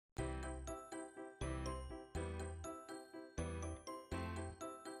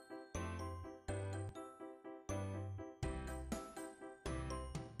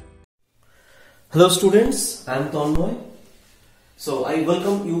Hello students, I am Tanmoy. So I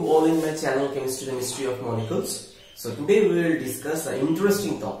welcome you all in my channel Chemistry the Mystery of Molecules. So today we will discuss an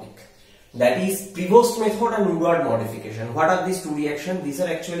interesting topic, that is Prevost method and Woodward modification. What are these two reactions? These are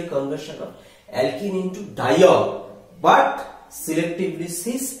actually conversion of alkene into diol, but selectively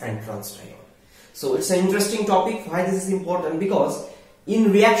cis and trans-diol. So it's an interesting topic. Why this is important? Because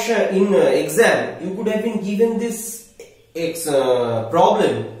in exam you could have been given this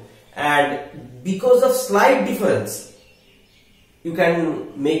problem, and because of slight difference you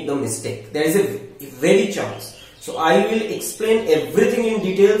can make the mistake. There is a very chance. So I will explain everything in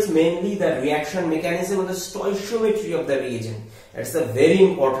details, mainly the reaction mechanism and the stoichiometry of the reagent. That's a very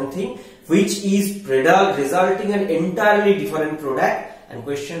important thing, which is resulting in an entirely different product, and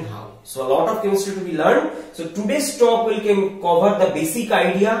question how. So a lot of chemistry to be learned. So today's talk will cover the basic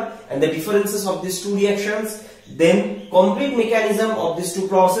idea and the differences of these two reactions, then complete mechanism of these two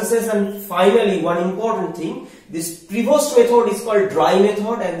processes, and finally one important thing, this Prevost method is called dry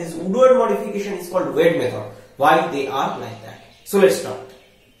method and this Woodward modification is called wet method. Why they are like that. So let's start.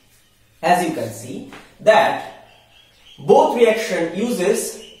 As you can see that both reaction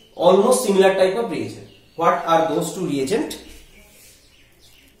uses almost similar type of reagent. What are those two reagents?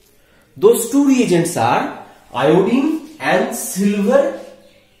 Those two reagents are iodine and silver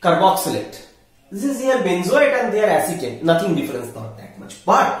carboxylate. This is here benzoate and they are acetate. Nothing difference, not that much.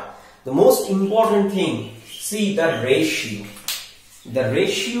 But the most important thing, see the ratio. The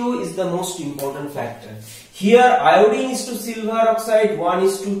ratio is the most important factor. Here iodine is to silver oxide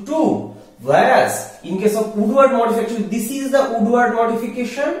 1:2. Whereas in case of Woodward modification, this is the Woodward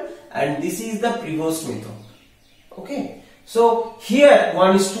modification and this is the Prevost method. Okay. So here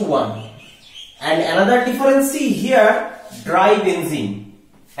 1:1. And another difference, see here dry benzene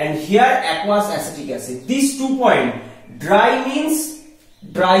and here aqueous acetic acid. These 2 points, dry means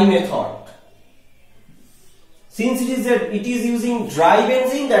dry method. Since it is using dry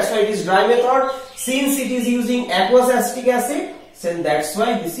benzene, that's why it is dry method. Since it is using aqueous acetic acid, then that's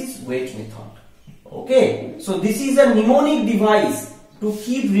why this is wet method. Okay, so this is a mnemonic device to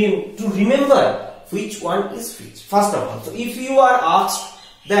remember which one is which. First of all, so if you are asked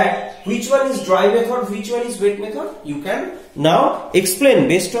that which one is dry method, which one is wet method, you can now explain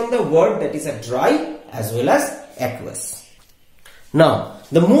based on the word, that is a dry as well as aqueous. Now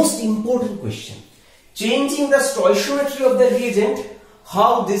the most important question, changing the stoichiometry of the reagent,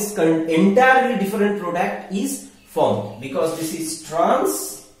 how this entirely different product is formed, because this is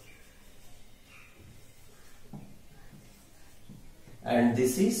trans and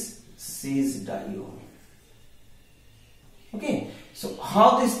this is cis-diol. Okay, so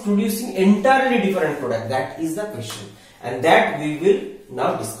how this producing entirely different product, that is the question, and that we will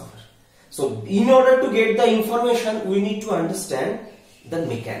now discover. So in order to get the information, we need to understand the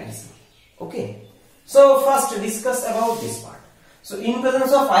mechanism. Okay, so first discuss about this part. So in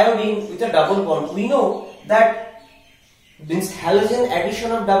presence of iodine with a double bond, we know that this halogen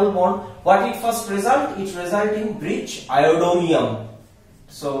addition of double bond, what it first result? It result in bridge iodonium.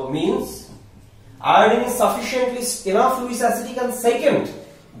 So means iodine is sufficiently enough Lewis acidic, and second,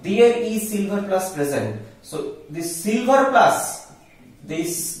 there is silver plus present. So this silver plus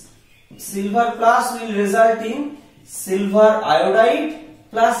will result in silver iodide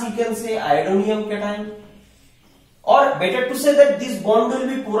plus, you can say, iodonium cation. Or better to say that this bond will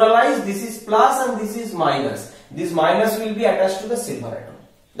be polarized, this is plus and this is minus. This minus will be attached to the silver atom.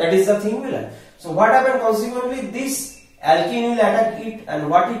 That is the thing we learn. So what happens consequently, this alkene will attack it, and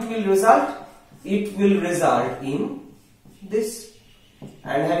what it will result? It will result in this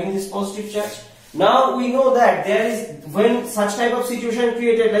and having this positive charge. Now we know that there is, when such type of situation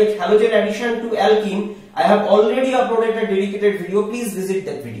created like halogen addition to alkene, I have already uploaded a dedicated video, please visit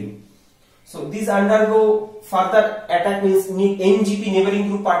that video. So these undergo further attack, means NGP, neighboring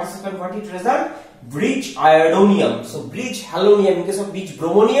group participant, what it result? Bridge iodonium. So bridge halonium, in case of bridge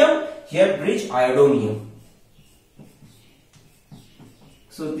bromonium, here bridge iodonium.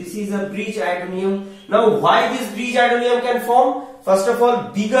 So this is a bridge iodonium. Now why this bridge iodonium can form? First of all,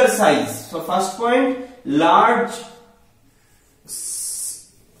 bigger size. So first point, larger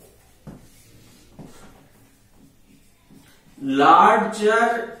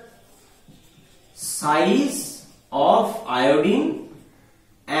size of iodine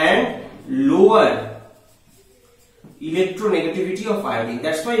and lower electronegativity of iodine.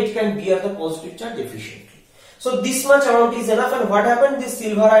 That's why it can bear the positive charge efficiently. So this much amount is enough, and what happened? This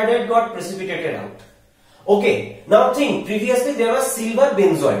silver iodide got precipitated out. Okay, now think, previously there was silver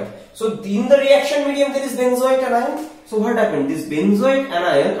benzoate. So in the reaction medium there is benzoate anion. So what happened? This benzoate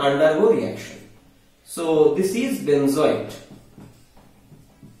anion undergo reaction. So this is benzoate.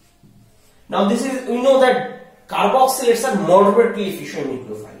 Now this is, we know that carboxylates are moderately efficient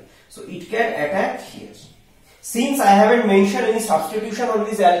nucleophile, so it can attack here. Since I haven't mentioned any substitution on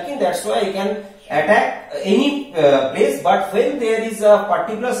this alkene, that's why I can attack any place, but when there is a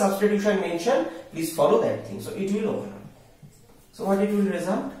particular substitution mentioned, please follow that thing. So it will overlap. So what it will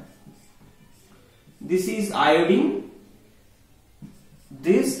result? This is iodine,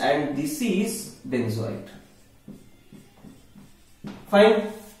 this and this is benzoate.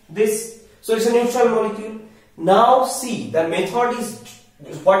 Fine. This, so it's a neutral molecule. Now see, the method is,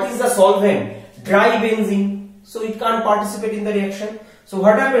 what is the solvent? Dry benzene. So it can't participate in the reaction. So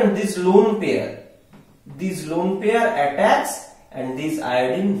what happened? This lone pair attacks and this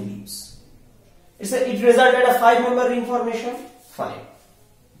iodine leaves. It resulted a 5-member ring formation. Fine.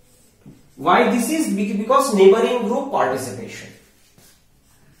 Why this is? Because neighboring group participation.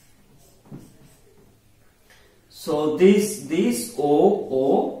 So this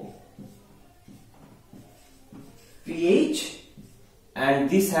O pH and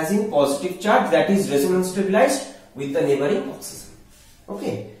this has in positive charge, that is resonance stabilized with the neighboring oxygen.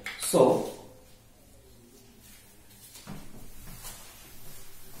 Okay, so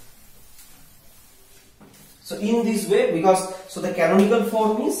in this way, because so the canonical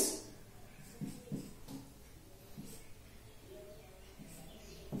form is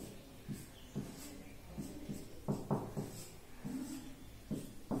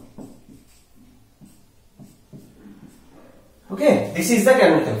okay, this is the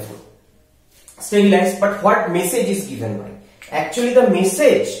canonical form. Stabilized, but what message is given by? Actually, the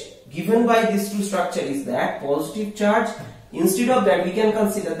message given by these two structure is that positive charge, instead of that, we can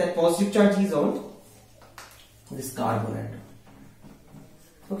consider that positive charge is on this carbon atom.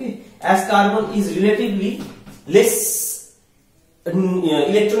 Okay, as carbon is relatively less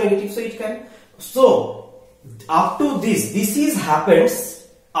electronegative, so it can. So up to this is happens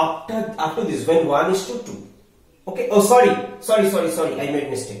after this when 1:2. Okay. Oh, sorry. I made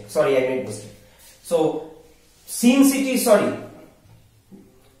mistake. So since it is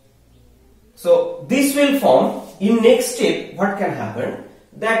so this will form in next step. What can happen?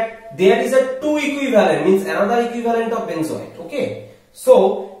 That there is a 2 equivalent, means another equivalent of benzoate. Okay.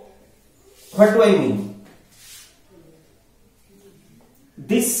 So what do I mean?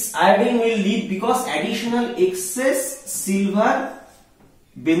 This iodine will leave because additional excess silver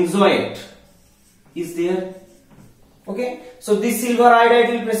benzoate is there. Okay, so this silver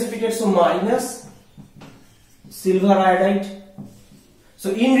iodide will precipitate, so minus silver iodide.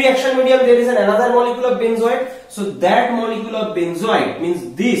 So in reaction medium there is another molecule of benzoate, so that molecule of benzoate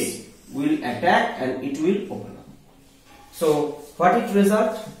means this will attack and it will overlap. So what it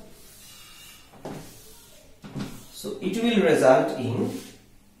result? So it will result in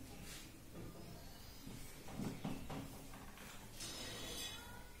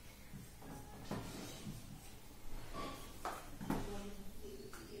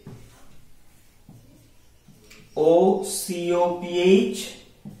OCOPH,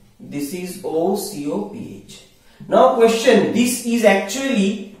 this is OCOPH. Now question, this is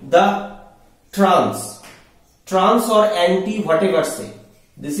actually the trans or anti whatever say.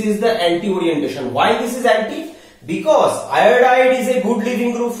 This is the anti orientation. Why this is anti? Because iodide is a good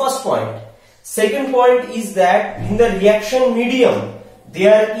leaving group, first point. Second point is that in the reaction medium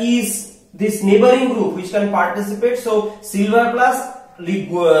there is this neighboring group which can participate. So silver plus,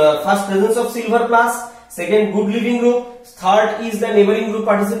 first presence of silver plus, second good leaving group, third is the neighboring group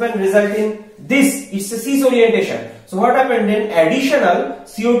participant, result in this, it's a cis orientation. So what happened then? Additional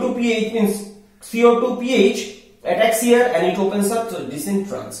CO2 pH means CO2 pH attacks here and it opens up, so this in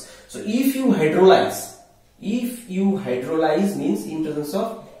trans. So if you hydrolyze means in presence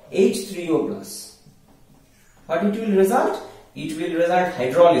of H3O plus, what it will result? It will result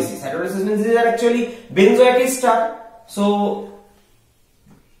hydrolysis. Hydrolysis means these are actually benzoate ester. So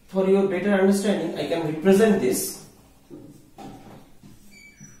for your better understanding, I can represent this.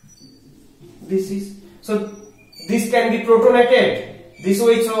 So this can be protonated. This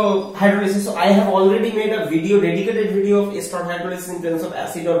way, so hydrolysis. So I have already made a video, dedicated video of ester hydrolysis in presence of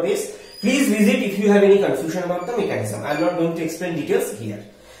acid or base. Please visit if you have any confusion about the mechanism. I am not going to explain details here.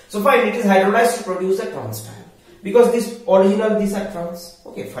 So fine, it is hydrolyzed to produce a trans type. Because this original, these are trans.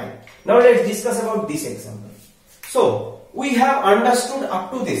 Okay, fine. Now let's discuss about this example. So we have understood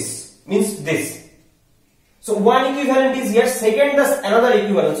up to this, means this. So one equivalent is here, second thus another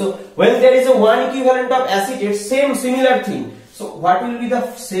equivalent. So when there is a one equivalent of acetate, similar thing. So what will be the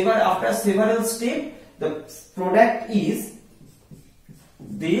after several steps? The product is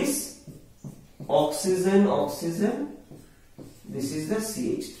this oxygen, this is the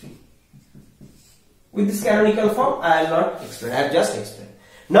CH3. With this canonical form, I will not explain, I have just explained.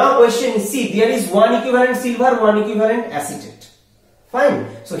 Now question is, see, there is one equivalent silver, one equivalent acetate. Fine.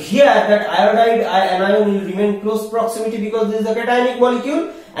 So here that iodide anion will remain close proximity because this is a cationic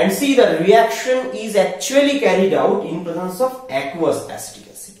molecule, and see the reaction is actually carried out in presence of aqueous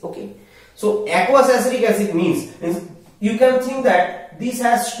acetic acid. Okay. So aqueous acetic acid means you can think that this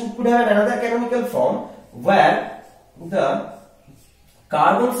could have another canonical form where the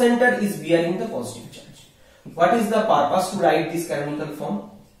carbon center is bearing the positive charge. What is the purpose to write this canonical form?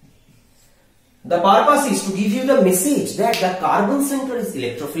 The purpose is to give you the message that the carbon center is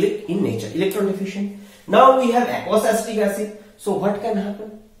electrophilic in nature, electron deficient. Now we have aqueous acetic acid. So what can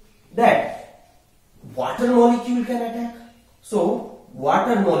happen? That water molecule can attack. So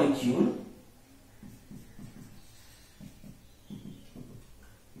water molecule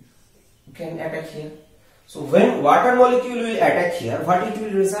can attack here. So when water molecule will attack here, what it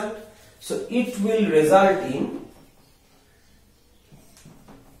will result? So it will result in,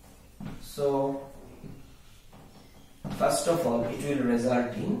 so first of all it will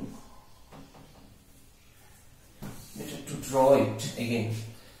result in, to draw it again.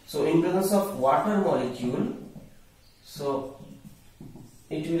 So in presence of water molecule, so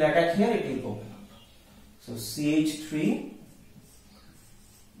it will attack here, it will open up. So CH3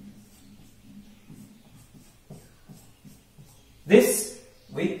 this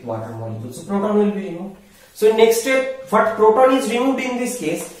with water molecule. So proton will be removed. So in next step, what proton is removed in this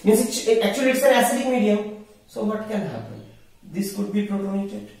case means actually it's an acidic medium. So what can happen? This could be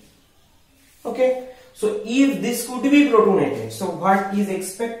protonated. Okay. So if this could be protonated, so what is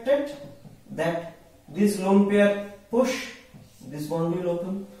expected? That this lone pair push, this bond will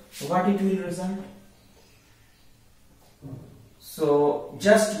open. So what it will result? So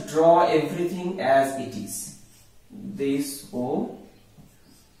just draw everything as it is. This O,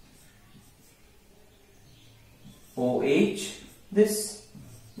 OH, this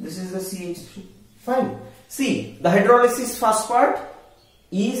is the CH3. Fine. See, the hydrolysis first part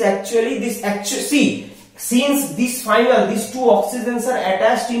is actually this see, since these two oxygens are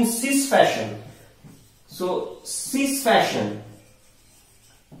attached in cis fashion. So cis fashion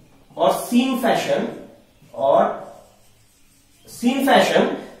or syn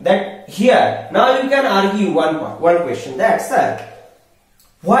fashion that here, now you can argue one question, that sir,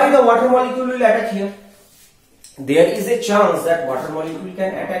 why the water molecule will attack here? There is a chance that water molecule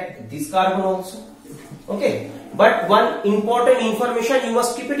can attack this carbon also. Okay, but one important information you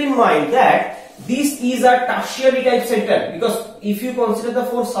must keep it in mind, that this is a tertiary type center, because if you consider the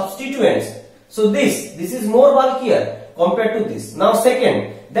 4 substituents, so this is more bulkier compared to this. Now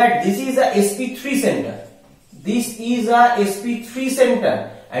second, that this is a sp3 center, this is a sp3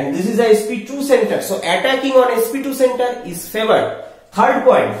 center, and this is a sp2 center. So attacking on sp2 center is favored. Third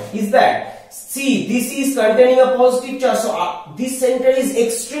point is that, see, this is containing a positive charge, so this center is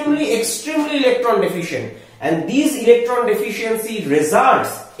extremely electron deficient, and this electron deficiency results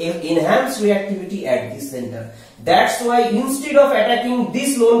in enhanced reactivity at this center. That's why instead of attacking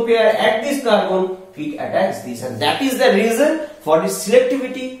this lone pair at this carbon, it attacks this, and that is the reason for its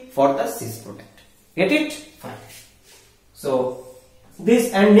selectivity for the cis product. Get it? Fine. So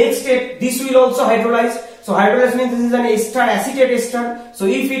this, and next step, this will also hydrolyze. So hydrolyze means this is an ester, acetate ester. So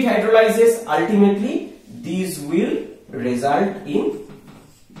if it hydrolyzes, ultimately this will result in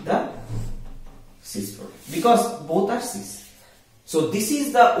the cis product, because both are cis. So this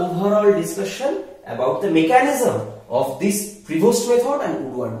is the overall discussion about the mechanism of this Prevost method and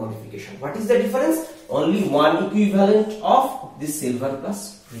Woodward modification. What is the difference? Only one equivalent of this silver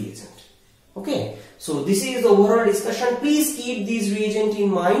plus reagent. Okay, so this is the overall discussion. Please keep these reagent in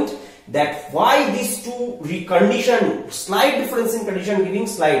mind, that why these two condition, slight difference in condition giving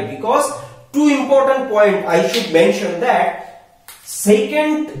slide, because two important point I should mention, that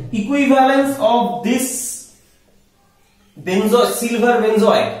second equivalence of this silver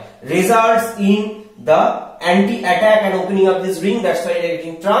benzoate results in the anti-attack and opening of this ring, that's why it is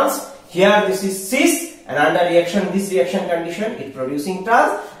getting trans. Here this is cis, and under reaction, this reaction condition, it producing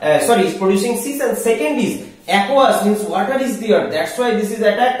trans, it's producing cis, and second is aqueous, means water is there, that's why this is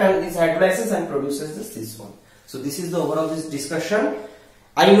attacked and this hydrolyzes and produces the cis-1. So this is the overall this discussion.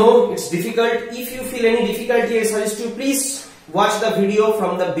 I know it's difficult. If you feel any difficulty, I suggest you please watch the video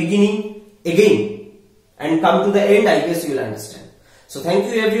from the beginning again and come to the end. I guess you will understand. So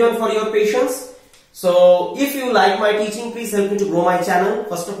thank you everyone for your patience. So if you like my teaching, please help me to grow my channel.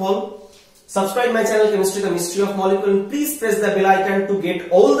 First of all, subscribe my channel Chemistry, the Mystery of Molecule, and please press the bell icon to get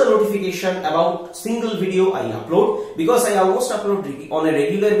all the notification about single video I upload, because I almost upload on a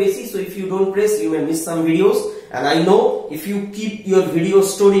regular basis. So if you don't press, you may miss some videos. and I know if you keep your video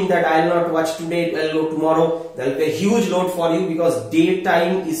storing that I will not watch today, I will go tomorrow, there will be a huge load for you, because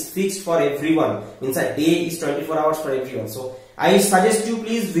daytime is fixed for everyone. Means a day is 24 hours for everyone. So I suggest you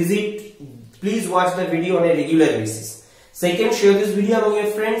please watch the video on a regular basis. Second, share this video among your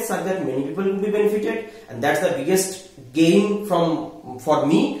friends so that many people will be benefited, and that's the biggest gain for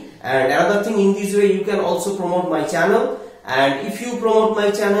me. And another thing, in this way you can also promote my channel, and if you promote my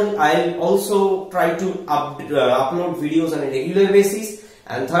channel, I'll also try to upload videos on a regular basis.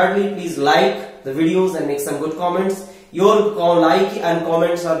 And thirdly, please like the videos and make some good comments. Your like and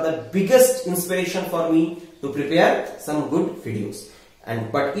comments are the biggest inspiration for me to prepare some good videos.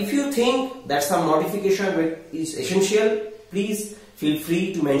 But if you think that some modification is essential, please feel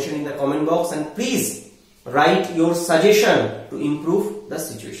free to mention in the comment box, and please write your suggestion to improve the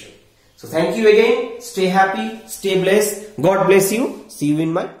situation. So thank you again. Stay happy, stay blessed. God bless you. See you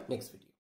in my next video.